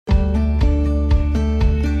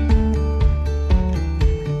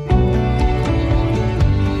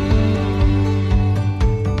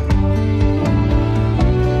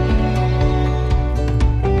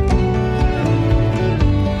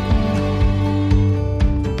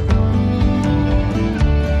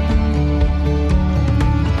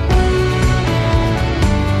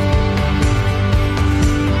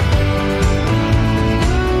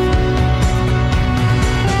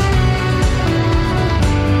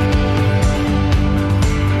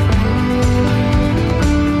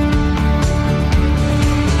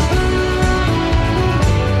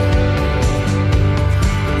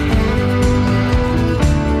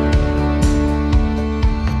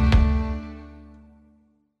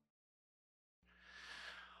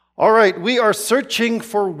All right, we are searching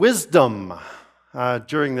for wisdom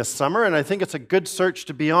during this summer, and I think it's a good search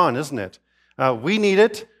to be on, isn't it? We need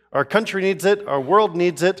it, our country needs it, our world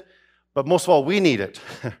needs it, but most of all, we need it,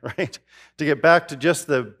 right? To get back to just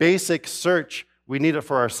the basic search, we need it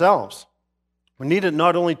for ourselves. We need it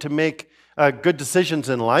not only to make good decisions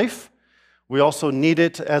in life, we also need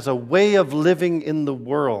it as a way of living in the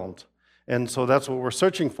world. And so that's what we're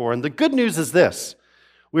searching for. And the good news is this.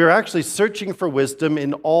 We are actually searching for wisdom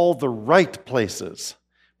in all the right places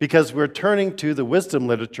because we're turning to the wisdom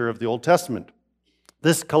literature of the Old Testament.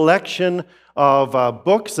 This collection of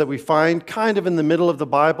books that we find kind of in the middle of the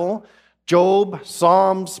Bible, Job,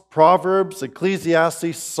 Psalms, Proverbs,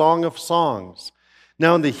 Ecclesiastes, Song of Songs.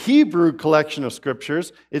 Now in the Hebrew collection of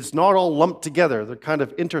scriptures, it's not all lumped together. They're kind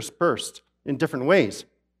of interspersed in different ways.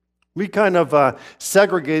 We kind of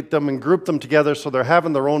segregate them and group them together so they're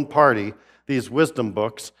having their own party, these wisdom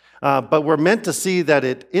books, but we're meant to see that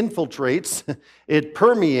it infiltrates, it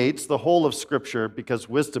permeates the whole of Scripture because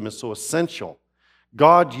wisdom is so essential.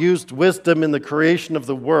 God used wisdom in the creation of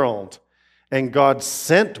the world, and God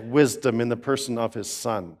sent wisdom in the person of His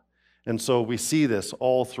Son. And so we see this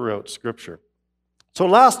all throughout Scripture. So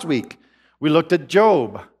last week, we looked at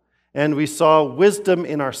Job, and we saw wisdom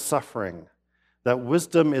in our suffering, that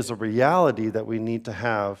wisdom is a reality that we need to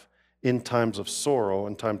have in times of sorrow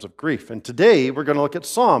and times of grief. And today, we're going to look at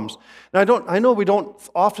Psalms. Now, I know we don't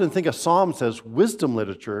often think of Psalms as wisdom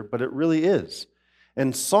literature, but it really is.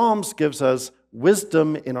 And Psalms gives us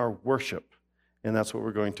wisdom in our worship, and that's what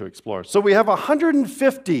we're going to explore. So we have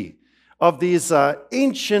 150 of these this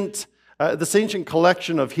ancient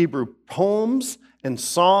collection of Hebrew poems and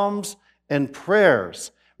psalms and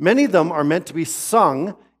prayers. Many of them are meant to be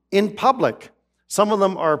sung in public. Some of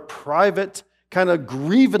them are private kind of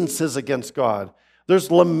grievances against God. There's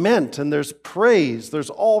lament and there's praise. There's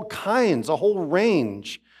all kinds, a whole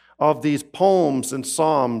range of these poems and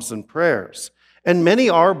psalms and prayers. And many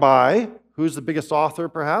are by, who's the biggest author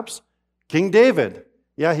perhaps? King David.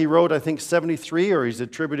 Yeah, he wrote, I think, 73, or he's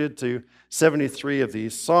attributed to 73 of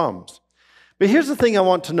these psalms. But here's the thing I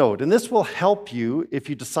want to note, and this will help you if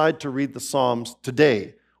you decide to read the Psalms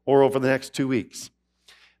today or over the next 2 weeks.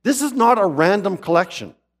 This is not a random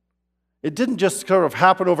collection. It didn't just sort of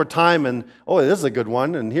happen over time and, oh, this is a good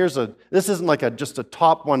one, and this isn't like just a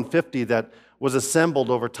top 150 that was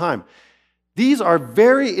assembled over time. These are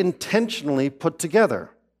very intentionally put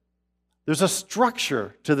together. There's a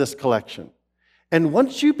structure to this collection. And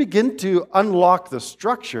once you begin to unlock the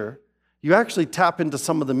structure, you actually tap into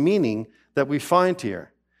some of the meaning that we find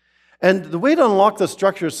here. And the way to unlock the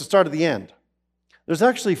structure is to start at the end. There's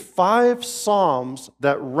actually 5 psalms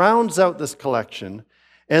that rounds out this collection,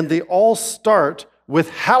 and they all start with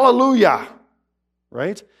hallelujah,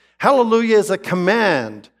 right? Hallelujah is a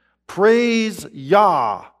command. Praise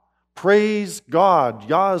Yah. Praise God.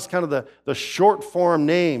 Yah is kind of the short form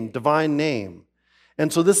name, divine name.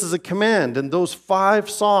 And so this is a command, and those 5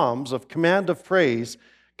 psalms of command of praise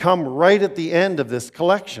come right at the end of this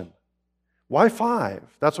collection. Why 5?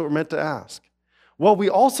 That's what we're meant to ask. Well, we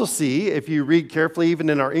also see, if you read carefully, even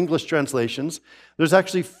in our English translations, there's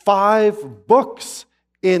actually 5 books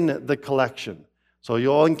in the collection. So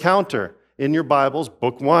you'll encounter in your Bibles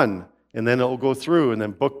book 1, and then it'll go through, and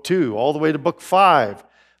then book 2, all the way to book 5.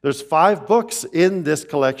 There's 5 books in this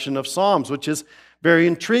collection of Psalms, which is very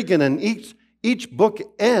intriguing, and each book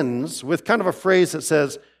ends with kind of a phrase that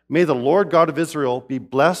says, "May the Lord God of Israel be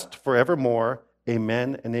blessed forevermore,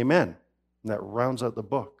 amen and amen." And that rounds out the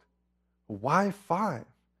book. Why 5?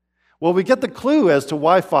 Well, we get the clue as to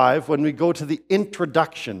why 5 when we go to the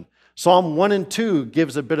introduction. Psalm 1 and 2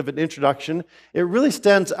 gives a bit of an introduction. It really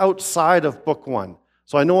stands outside of book 1.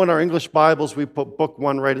 So I know in our English Bibles we put book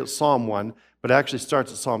 1 right at Psalm 1, but it actually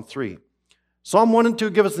starts at Psalm 3. Psalm 1 and 2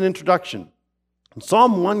 give us an introduction. And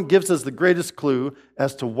Psalm 1 gives us the greatest clue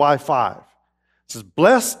as to why 5. It says,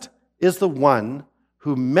 "Blessed is the one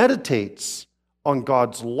who meditates on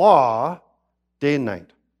God's law day and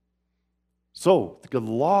night." So, the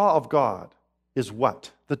law of God is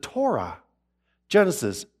what? The Torah.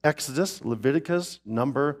 Genesis, Exodus, Leviticus,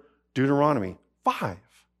 Number, Deuteronomy. 5.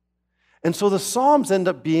 And so the Psalms end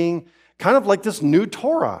up being kind of like this new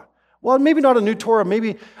Torah. Well, maybe not a new Torah,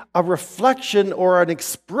 maybe a reflection or an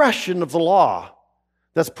expression of the law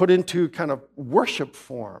that's put into kind of worship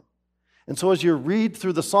form. And so as you read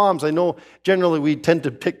through the Psalms, I know generally we tend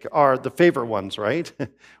to pick the favorite ones, right?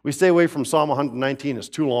 We stay away from Psalm 119, it's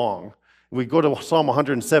too long. We go to Psalm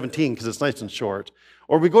 117 because it's nice and short.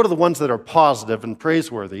 Or we go to the ones that are positive and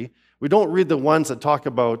praiseworthy. We don't read the ones that talk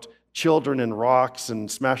about children and rocks and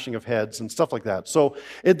smashing of heads and stuff like that. So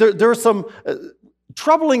there are some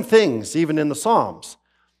troubling things even in the Psalms.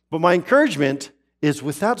 But my encouragement is,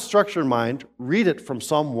 with that structure in mind, read it from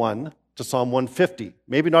Psalm 1 to Psalm 150.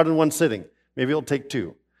 Maybe not in one sitting. Maybe it'll take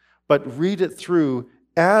two. But read it through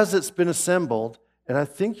as it's been assembled, and I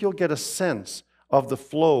think you'll get a sense of the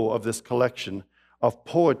flow of this collection of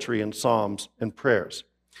poetry and psalms and prayers.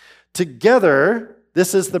 Together,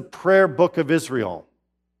 this is the prayer book of Israel,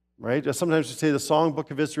 right? Sometimes we say the song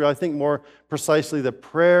book of Israel. I think more precisely the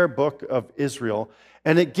prayer book of Israel.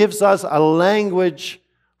 And it gives us a language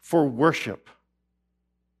for worship.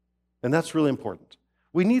 And that's really important.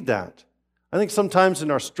 We need that. I think sometimes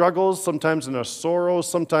in our struggles, sometimes in our sorrows,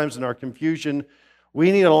 sometimes in our confusion,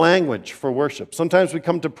 we need a language for worship. Sometimes we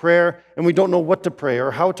come to prayer and we don't know what to pray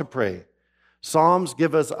or how to pray. Psalms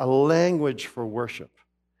give us a language for worship.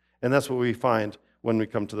 And that's what we find when we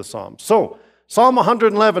come to the Psalms. So, Psalm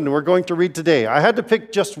 111 we're going to read today. I had to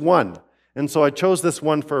pick just one, and so I chose this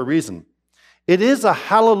one for a reason. It is a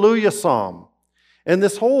hallelujah psalm. And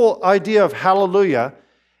this whole idea of hallelujah,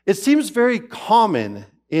 it seems very common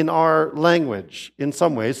in our language in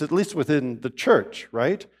some ways, at least within the church,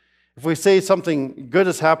 right? If we say something good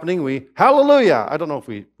is happening, we hallelujah. I don't know if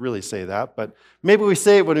we really say that, but maybe we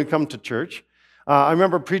say it when we come to church. I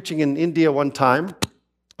remember preaching in India one time,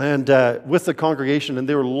 and with the congregation, and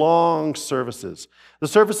they were long services. The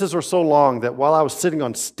services were so long that while I was sitting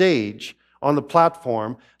on stage on the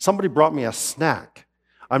platform, somebody brought me a snack.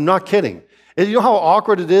 I'm not kidding. And you know how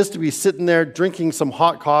awkward it is to be sitting there drinking some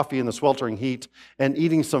hot coffee in the sweltering heat and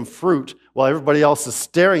eating some fruit while everybody else is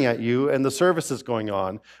staring at you and the service is going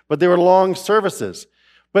on. But they were long services.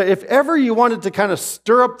 But if ever you wanted to kind of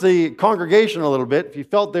stir up the congregation a little bit, if you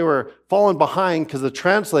felt they were falling behind because the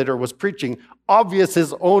translator was preaching obvious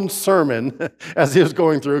his own sermon as he was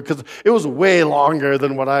going through, because it was way longer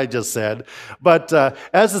than what I just said. But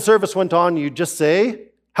as the service went on, you just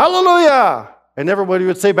say, hallelujah! And everybody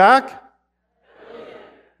would say back, hallelujah.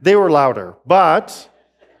 They were louder. But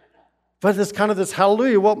it's kind of this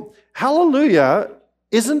hallelujah. Well, hallelujah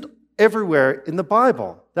isn't everywhere in the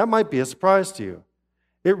Bible. That might be a surprise to you.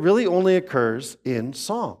 It really only occurs in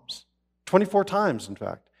Psalms, 24 times, in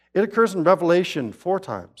fact. It occurs in Revelation 4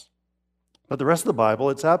 times. But the rest of the Bible,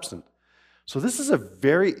 it's absent. So this is a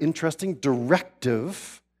very interesting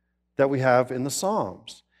directive that we have in the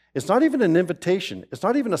Psalms. It's not even an invitation. It's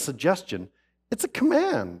not even a suggestion. It's a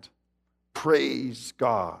command. Praise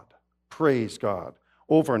God. Praise God.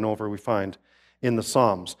 Over and over we find in the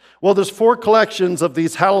Psalms. Well, there's 4 collections of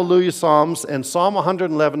these hallelujah psalms, and Psalm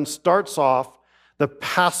 111 starts off the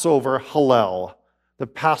Passover Hallel, the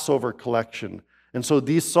Passover collection. And so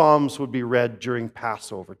these psalms would be read during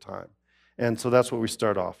Passover time. And so that's what we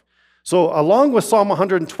start off. So along with Psalm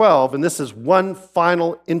 112, and this is one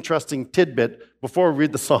final interesting tidbit before we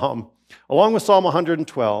read the psalm, along with Psalm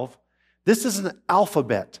 112, this is an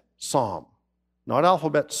alphabet psalm. Not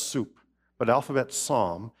alphabet soup, but alphabet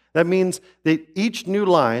psalm. That means that each new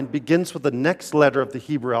line begins with the next letter of the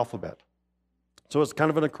Hebrew alphabet. So it's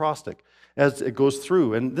kind of an acrostic as it goes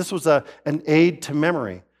through. And this was an aid to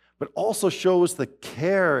memory, but also shows the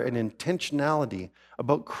care and intentionality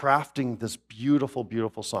about crafting this beautiful,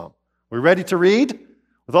 beautiful psalm. We ready to read?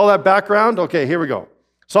 With all that background? Okay, here we go.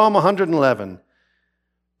 Psalm 111.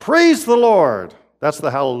 Praise the Lord. That's the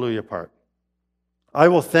hallelujah part. I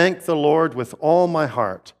will thank the Lord with all my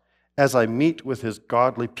heart as I meet with his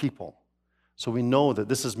godly people. So we know that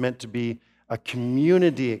this is meant to be a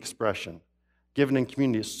community expression. Given in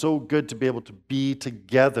community. It's so good to be able to be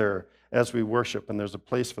together as we worship, and there's a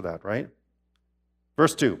place for that, right?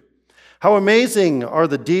 Verse 2. How amazing are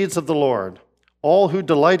the deeds of the Lord. All who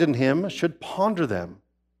delight in him should ponder them.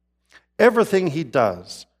 Everything he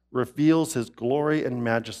does reveals his glory and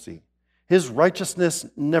majesty. His righteousness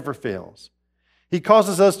never fails. He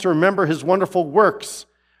causes us to remember his wonderful works.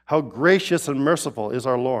 How gracious and merciful is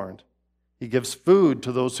our Lord. He gives food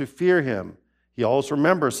to those who fear him. He always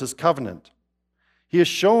remembers his covenant. He has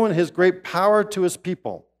shown his great power to his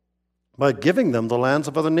people by giving them the lands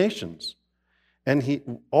of other nations.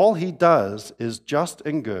 And all he does is just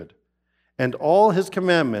and good, and all his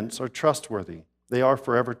commandments are trustworthy. They are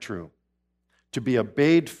forever true, to be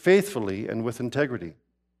obeyed faithfully and with integrity.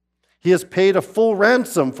 He has paid a full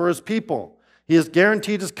ransom for his people. He has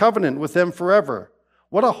guaranteed his covenant with them forever.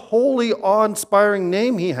 What a holy, awe-inspiring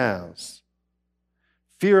name he has.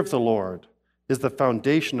 Fear of the Lord is the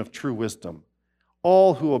foundation of true wisdom.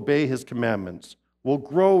 All who obey his commandments will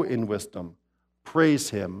grow in wisdom.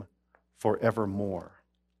 Praise him forevermore.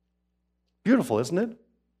 Beautiful, isn't it?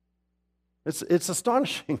 It's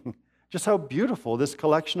astonishing just how beautiful this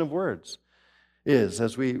collection of words is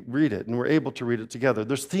as we read it, and we're able to read it together.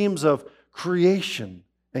 There's themes of creation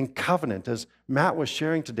and covenant, as Matt was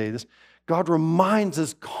sharing today. God reminds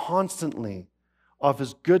us constantly of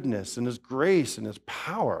his goodness and his grace and his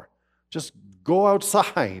power. Just go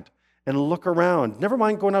outside and look around. Never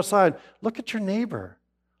mind going outside. Look at your neighbor.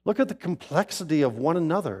 Look at the complexity of one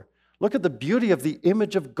another. Look at the beauty of the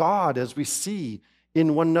image of God as we see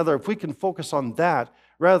in one another. If we can focus on that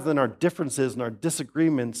rather than our differences and our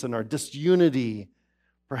disagreements and our disunity,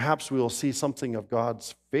 perhaps we will see something of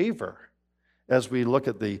God's favor as we look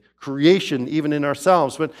at the creation, even in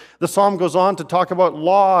ourselves. But the psalm goes on to talk about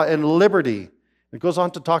law and liberty. It goes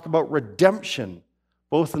on to talk about redemption,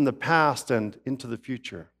 both in the past and into the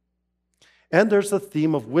future. And there's the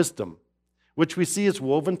theme of wisdom, which we see is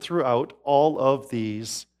woven throughout all of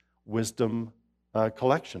these wisdom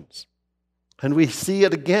collections. And we see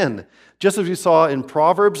it again, just as we saw in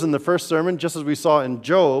Proverbs in the first sermon, just as we saw in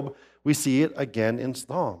Job, we see it again in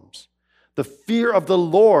Psalms. The fear of the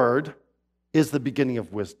Lord is the beginning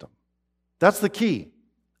of wisdom. That's the key.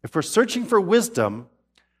 If we're searching for wisdom,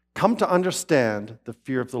 come to understand the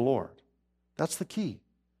fear of the Lord. That's the key.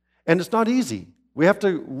 And it's not easy. We have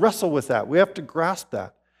to wrestle with that. We have to grasp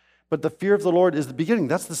that. But the fear of the Lord is the beginning.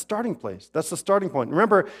 That's the starting place. That's the starting point.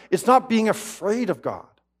 Remember, it's not being afraid of God.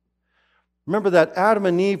 Remember that Adam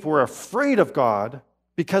and Eve were afraid of God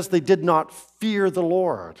because they did not fear the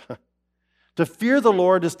Lord. To fear the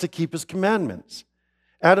Lord is to keep his commandments.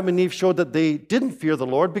 Adam and Eve showed that they didn't fear the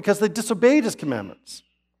Lord because they disobeyed his commandments.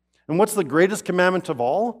 And what's the greatest commandment of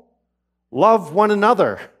all? Love one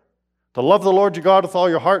another. To love the Lord your God with all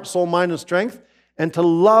your heart, soul, mind, and strength, and to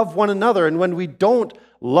love one another. And when we don't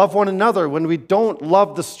love one another, when we don't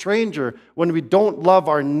love the stranger, when we don't love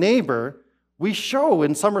our neighbor, we show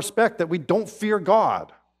in some respect that we don't fear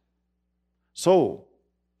God. So,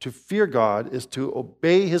 to fear God is to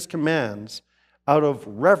obey his commands out of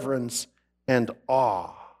reverence and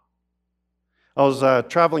awe. I was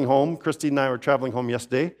traveling home. Christy and I were traveling home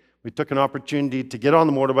yesterday. We took an opportunity to get on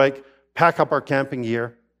the motorbike, pack up our camping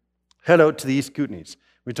gear, head out to the East Kootenays.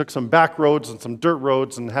 We took some back roads and some dirt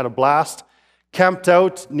roads and had a blast, camped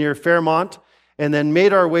out near Fairmont, and then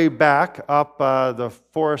made our way back up the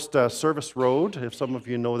Forest Service Road, if some of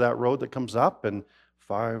you know that road that comes up, and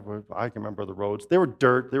I can remember the roads. They were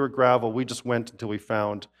dirt, they were gravel. We just went until we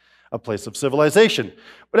found a place of civilization.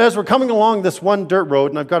 But as we're coming along this one dirt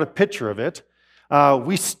road, and I've got a picture of it,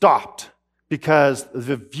 we stopped because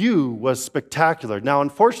the view was spectacular. Now,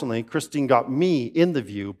 unfortunately, Christine got me in the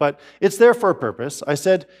view, but it's there for a purpose. I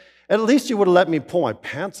said, at least you would have let me pull my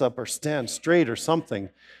pants up or stand straight or something.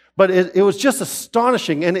 But it was just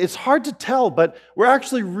astonishing, and it's hard to tell, but we're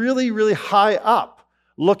actually really, really high up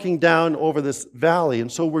looking down over this valley.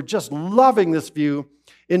 And so we're just loving this view,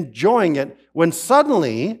 enjoying it, when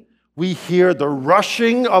suddenly we hear the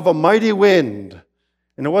rushing of a mighty wind.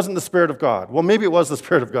 And it wasn't the Spirit of God. Well, maybe it was the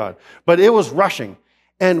Spirit of God, but it was rushing.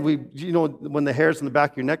 And when the hairs in the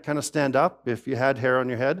back of your neck kind of stand up, if you had hair on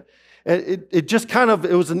your head, it just kind of,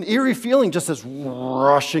 it was an eerie feeling, just this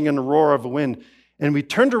rushing and roar of a wind. And we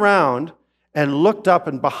turned around and looked up,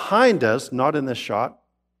 and behind us, not in this shot,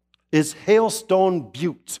 is Hailstone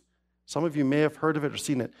Butte. Some of you may have heard of it or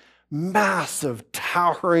seen it. Massive,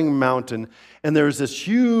 towering mountain. And there was this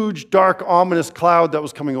huge, dark, ominous cloud that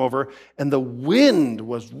was coming over, and the wind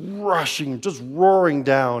was rushing, just roaring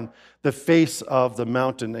down the face of the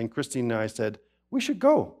mountain. And Christine and I said, we should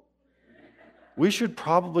go. We should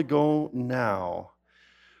probably go now.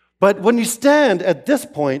 But when you stand at this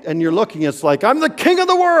point and you're looking, it's like, I'm the king of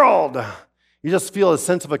the world. You just feel a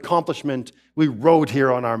sense of accomplishment. We rode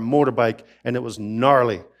here on our motorbike, and it was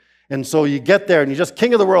gnarly. And so you get there, and you're just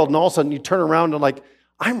king of the world, and all of a sudden you turn around and like,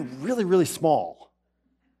 I'm really, really small.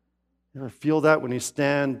 You ever feel that when you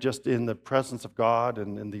stand just in the presence of God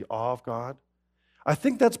and in the awe of God? I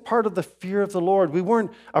think that's part of the fear of the Lord. We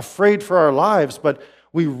weren't afraid for our lives, but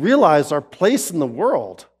we realized our place in the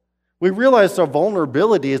world. We realized our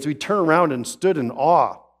vulnerability as we turned around and stood in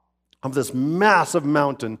awe of this massive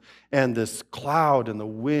mountain and this cloud and the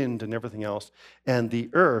wind and everything else. And the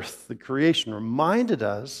earth, the creation, reminded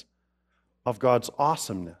us of God's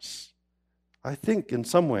awesomeness. I think in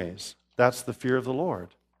some ways that's the fear of the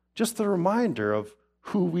Lord. Just the reminder of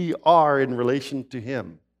who we are in relation to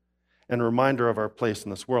Him and a reminder of our place in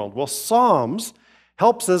this world. Well, Psalms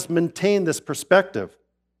helps us maintain this perspective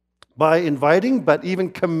by inviting, but even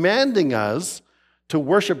commanding us to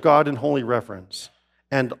worship God in holy reverence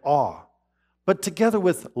and awe, but together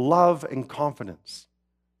with love and confidence.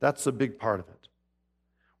 That's a big part of it.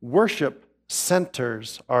 Worship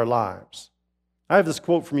centers our lives. I have this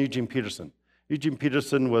quote from Eugene Peterson. Eugene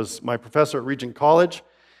Peterson was my professor at Regent College,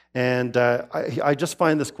 and I just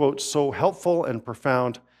find this quote so helpful and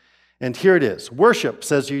profound. And here it is. Worship,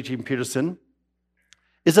 says Eugene Peterson,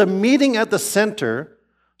 is a meeting at the center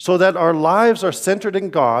so that our lives are centered in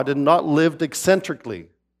God and not lived eccentrically.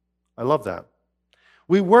 I love that.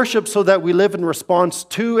 We worship so that we live in response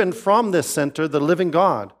to and from this center, the living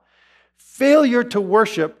God. Failure to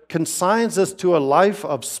worship consigns us to a life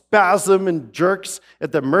of spasm and jerks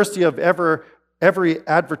at the mercy of every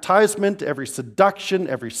advertisement, every seduction,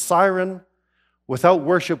 every siren. Without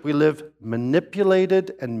worship, we live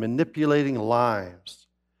manipulated and manipulating lives.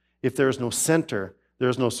 If there is no center, there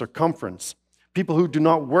is no circumference. People who do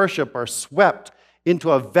not worship are swept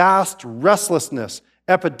into a vast restlessness,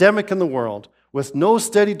 epidemic in the world, with no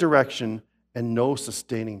steady direction and no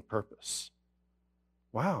sustaining purpose.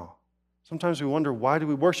 Wow. Sometimes we wonder, why do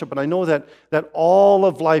we worship? And I know that all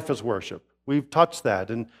of life is worship. We've touched that,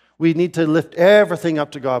 and we need to lift everything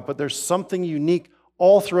up to God, but there's something unique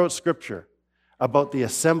all throughout Scripture about the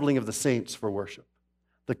assembling of the saints for worship,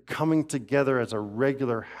 the coming together as a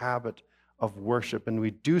regular habit of worship, and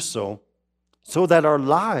we do so that our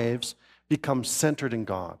lives become centered in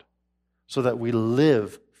God, so that we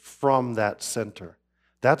live from that center.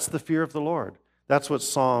 That's the fear of the Lord. That's what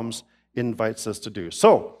Psalms invites us to do.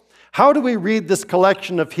 So, how do we read this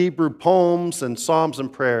collection of Hebrew poems and psalms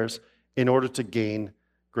and prayers in order to gain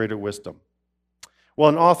greater wisdom? Well,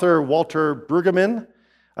 an author, Walter Brueggemann,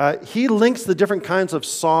 he links the different kinds of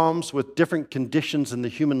psalms with different conditions in the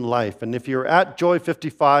human life. And if you're at Joy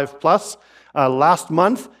 55 Plus last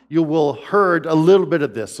month, you will heard a little bit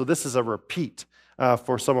of this. So this is a repeat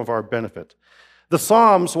for some of our benefit. The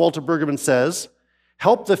Psalms, Walter Brueggemann says,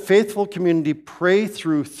 help the faithful community pray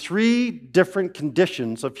through 3 different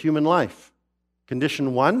conditions of human life.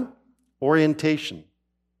 Condition 1, orientation.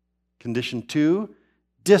 Condition 2,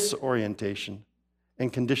 disorientation.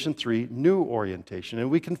 And condition 3, new orientation. And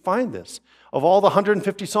we can find this. Of all the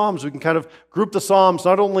 150 Psalms, we can kind of group the Psalms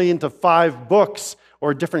not only into 5 books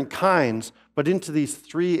or different kinds, but into these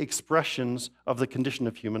 3 expressions of the condition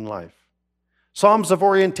of human life. Psalms of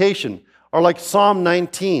orientation are like Psalm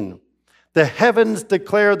 19. The heavens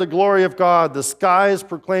declare the glory of God. The skies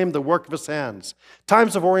proclaim the work of his hands.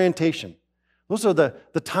 Times of orientation. Those are the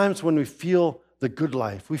times when we feel the good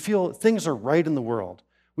life. We feel things are right in the world.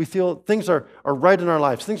 We feel things are right in our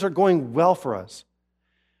lives. Things are going well for us.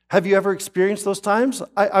 Have you ever experienced those times?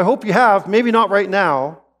 I hope you have. Maybe not right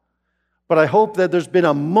now, but I hope that there's been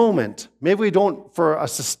a moment. Maybe we don't for a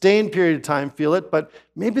sustained period of time feel it, but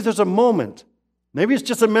maybe there's a moment. Maybe it's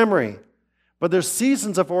just a memory. But there's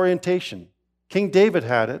seasons of orientation. King David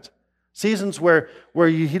had it. Seasons where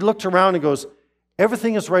he looked around and goes,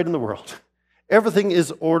 everything is right in the world. Everything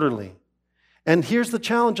is orderly. And here's the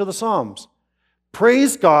challenge of the Psalms.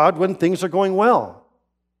 Praise God when things are going well.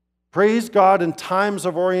 Praise God in times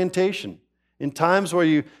of orientation, in times where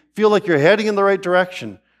you feel like you're heading in the right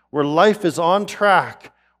direction, where life is on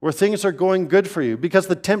track, where things are going good for you. Because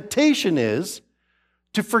the temptation is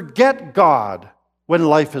to forget God when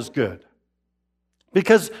life is good.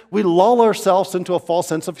 Because we lull ourselves into a false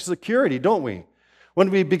sense of security, don't we? When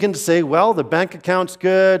we begin to say, well, the bank account's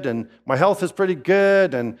good, and my health is pretty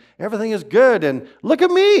good, and everything is good, and look at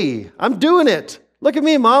me, I'm doing it. Look at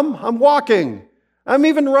me, Mom, I'm walking. I'm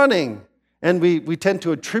even running. And we tend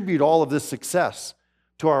to attribute all of this success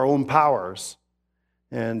to our own powers.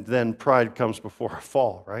 And then pride comes before a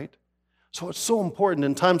fall, right? So it's so important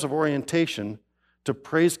in times of orientation to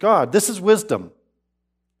praise God. This is wisdom.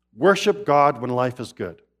 Worship God when life is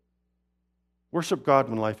good. Worship God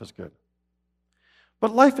when life is good.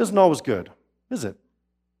 But life isn't always good, is it?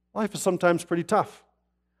 Life is sometimes pretty tough.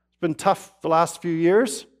 It's been tough the last few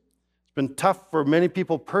years. It's been tough for many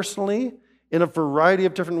people personally in a variety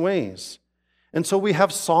of different ways. And so we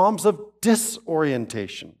have psalms of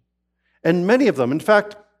disorientation. And many of them, in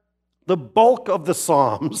fact, the bulk of the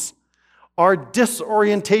psalms are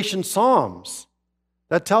disorientation psalms.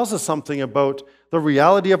 That tells us something about the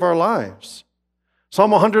reality of our lives.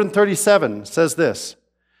 Psalm 137 says this,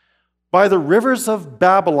 by the rivers of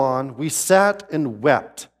Babylon we sat and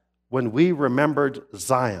wept when we remembered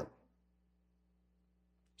Zion.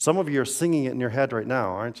 Some of you are singing it in your head right now,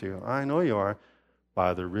 aren't you? I know you are.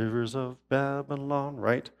 By the rivers of Babylon,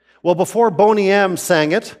 right? Well, before Boney M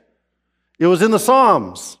sang it, it was in the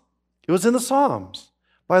Psalms. It was in the Psalms.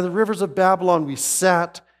 By the rivers of Babylon we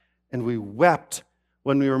sat and we wept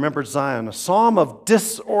when we remembered Zion. A psalm of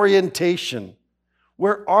disorientation.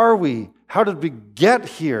 Where are we? How did we get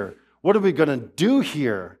here? What are we going to do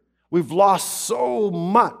here? We've lost so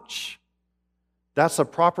much. That's a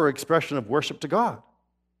proper expression of worship to God.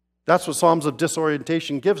 That's what Psalms of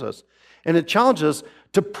disorientation gives us. And it challenges us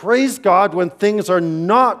to praise God when things are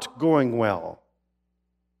not going well.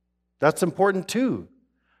 That's important too,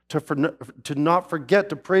 to not forget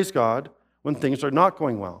to praise God when things are not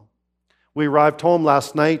going well. We arrived home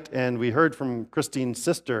last night and we heard from Christine's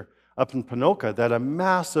sister up in Ponoka that a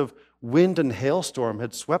massive wind and hailstorm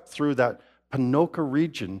had swept through that Ponoka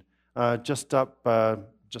region just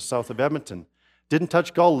south of Edmonton. Didn't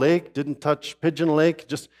touch Gull Lake, didn't touch Pigeon Lake,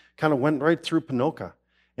 just kind of went right through Ponoka.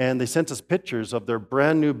 And they sent us pictures of their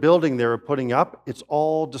brand new building they were putting up. It's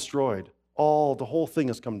all destroyed. The whole thing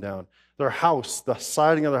has come down. Their house, the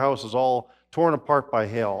siding of their house is all torn apart by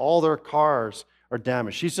hail. All their cars are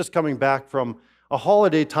damaged. She's just coming back from a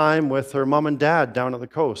holiday time with her mom and dad down at the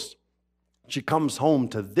coast. She comes home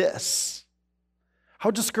to this.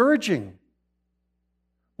 How discouraging.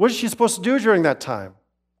 What is she supposed to do during that time?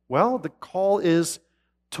 Well, the call is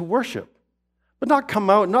to worship. But not come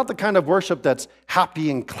out, not the kind of worship that's happy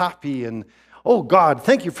and clappy and, oh God,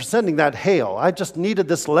 thank you for sending that hail. I just needed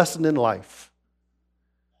this lesson in life.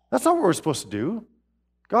 That's not what we're supposed to do.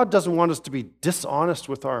 God doesn't want us to be dishonest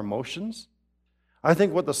with our emotions. I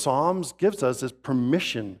think what the Psalms gives us is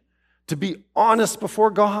permission to be honest before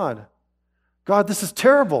God. God, this is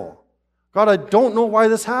terrible. God, I don't know why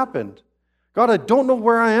this happened. God, I don't know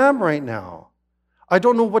where I am right now. I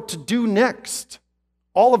don't know what to do next.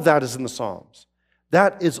 All of that is in the Psalms.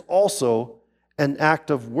 That is also an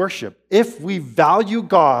act of worship. If we value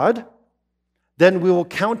God, then we will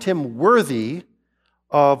count him worthy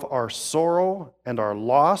of our sorrow and our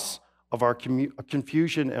loss, of our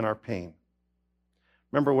confusion and our pain.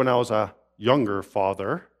 Remember when I was a younger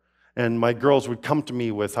father, and my girls would come to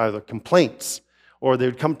me with either complaints, or they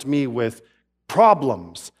would come to me with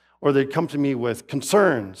problems, or they'd come to me with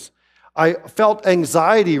concerns. I felt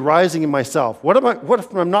anxiety rising in myself. What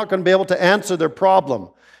if I'm not going to be able to answer their problem?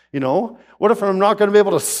 What if I'm not going to be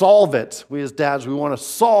able to solve it? We as dads, we want to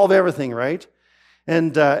solve everything, right?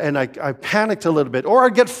 And I panicked a little bit, or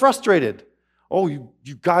I'd get frustrated. Oh,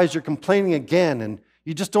 you guys are complaining again, and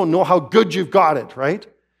you just don't know how good you've got it, right?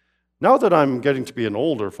 Now that I'm getting to be an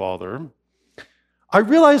older father, I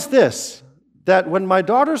realize this, that when my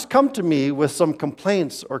daughters come to me with some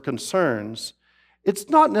complaints or concerns, it's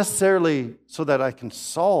not necessarily so that I can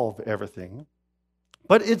solve everything,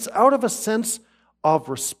 but it's out of a sense of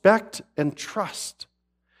respect and trust.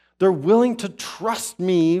 They're willing to trust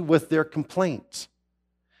me with their complaints.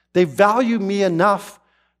 They value me enough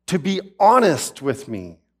to be honest with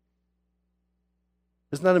me.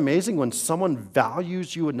 Isn't that amazing when someone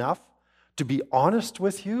values you enough to be honest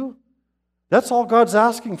with you? That's all God's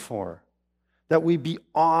asking for, that we be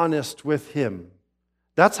honest with him.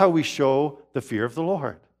 That's how we show the fear of the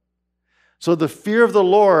Lord. So the fear of the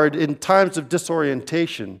Lord in times of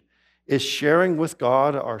disorientation is sharing with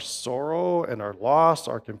God our sorrow and our loss,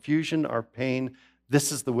 our confusion, our pain.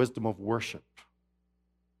 This is the wisdom of worship.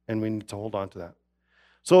 And we need to hold on to that.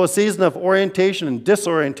 So a season of orientation and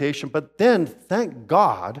disorientation, but then, thank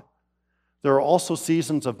God, there are also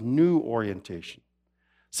seasons of new orientation.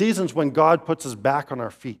 Seasons when God puts us back on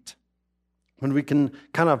our feet. When we can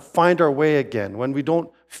kind of find our way again, when we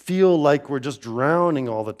don't feel like we're just drowning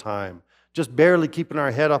all the time, just barely keeping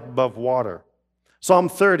our head up above water. Psalm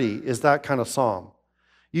 30 is that kind of psalm.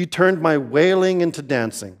 You turned my wailing into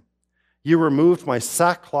dancing. You removed my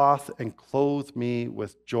sackcloth and clothed me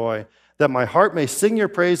with joy, that my heart may sing your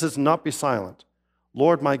praises and not be silent.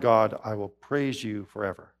 Lord my God, I will praise you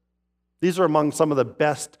forever. These are among some of the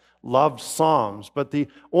best loved psalms, but the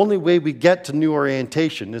only way we get to new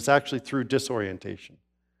orientation is actually through disorientation.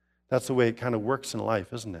 That's the way it kind of works in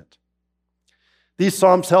life, isn't it? These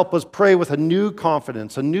psalms help us pray with a new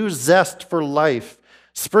confidence, a new zest for life,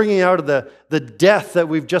 springing out of the death that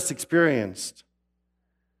we've just experienced,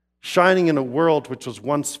 shining in a world which was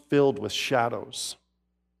once filled with shadows.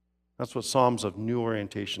 That's what psalms of new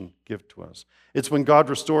orientation give to us. It's when God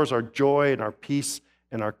restores our joy and our peace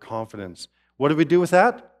and our confidence. What do we do with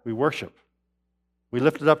that? We worship. We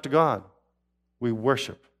lift it up to God. We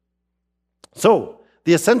worship. So,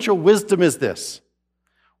 the essential wisdom is this.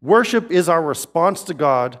 Worship is our response to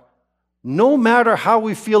God, no matter how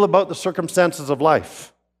we feel about the circumstances of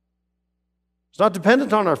life. It's not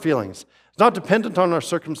dependent on our feelings. It's not dependent on our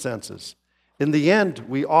circumstances. In the end,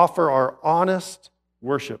 we offer our honest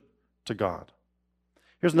worship to God.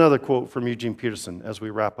 Here's another quote from Eugene Peterson as we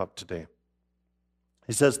wrap up today.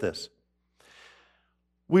 He says this,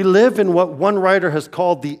 "We live in what one writer has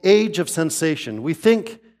called the age of sensation. We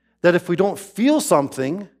think that if we don't feel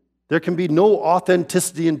something, there can be no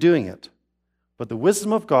authenticity in doing it. But the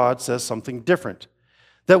wisdom of God says something different,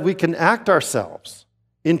 that we can act ourselves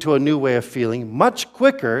into a new way of feeling much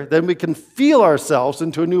quicker than we can feel ourselves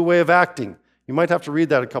into a new way of acting." You might have to read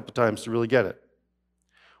that a couple times to really get it.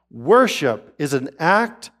 Worship is an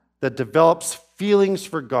act that develops feelings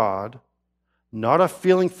for God, not a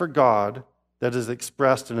feeling for God that is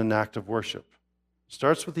expressed in an act of worship. It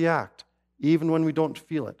starts with the act, even when we don't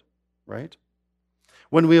feel it, right?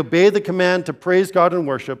 When we obey the command to praise God and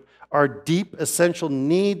worship, our deep, essential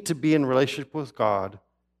need to be in relationship with God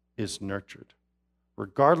is nurtured.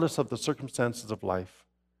 Regardless of the circumstances of life,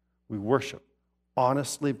 we worship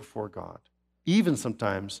honestly before God, even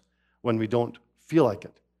sometimes when we don't feel like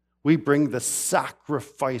it. We bring the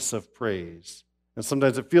sacrifice of praise, and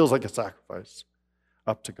sometimes it feels like a sacrifice,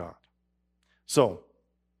 up to God. So,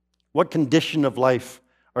 what condition of life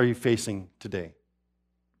are you facing today?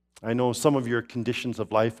 I know some of your conditions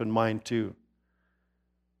of life and mine too.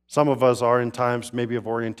 Some of us are in times maybe of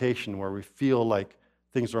orientation where we feel like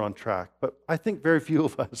things are on track, but I think very few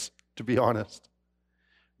of us, to be honest.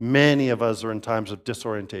 Many of us are in times of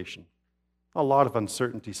disorientation, a lot of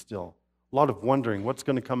uncertainty still, a lot of wondering what's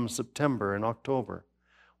going to come in September and October,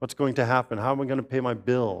 what's going to happen, how am I going to pay my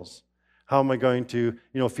bills, how am I going to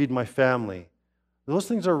feed my family. Those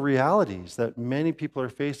things are realities that many people are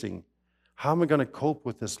facing. How am I going to cope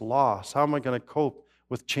with this loss? How am I going to cope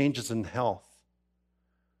with changes in health?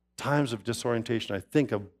 Times of disorientation, I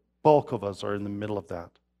think a bulk of us are in the middle of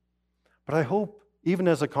that. But I hope, even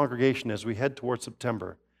as a congregation, as we head towards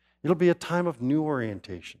September, it'll be a time of new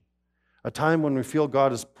orientation, a time when we feel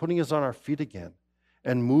God is putting us on our feet again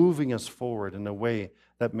and moving us forward in a way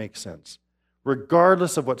that makes sense.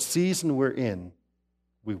 Regardless of what season we're in,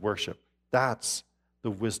 we worship. That's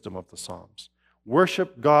the wisdom of the Psalms.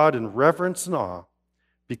 Worship God in reverence and awe,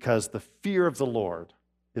 because the fear of the Lord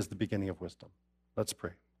is the beginning of wisdom. Let's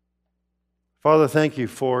pray. Father, thank you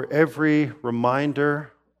for every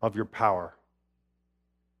reminder of your power.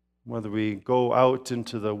 Whether we go out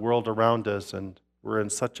into the world around us and we're in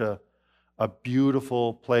such a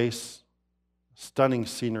beautiful place, stunning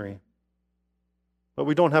scenery, but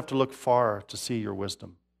we don't have to look far to see your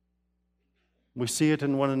wisdom. We see it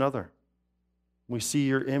in one another. We see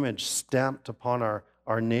your image stamped upon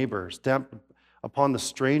our neighbor, stamped upon the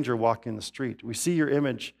stranger walking the street. We see your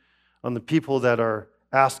image on the people that are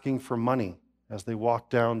asking for money as they walk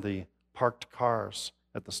down the parked cars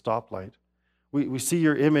at the stoplight. We see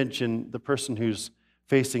your image in the person who's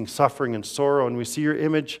facing suffering and sorrow, and we see your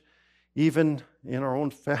image even in our own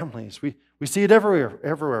families. We see it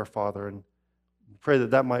everywhere, Father, and pray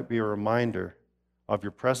that that might be a reminder of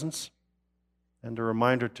your presence and a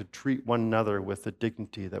reminder to treat one another with the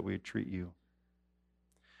dignity that we treat you.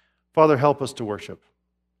 Father, help us to worship.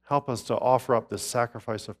 Help us to offer up this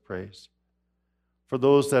sacrifice of praise. For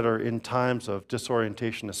those that are in times of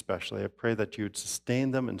disorientation especially, I pray that you would sustain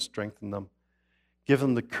them and strengthen them. Give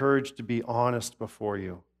them the courage to be honest before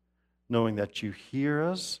you, knowing that you hear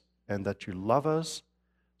us and that you love us,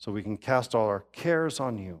 so we can cast all our cares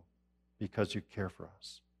on you because you care for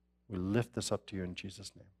us. We lift this up to you in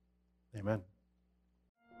Jesus' name. Amen.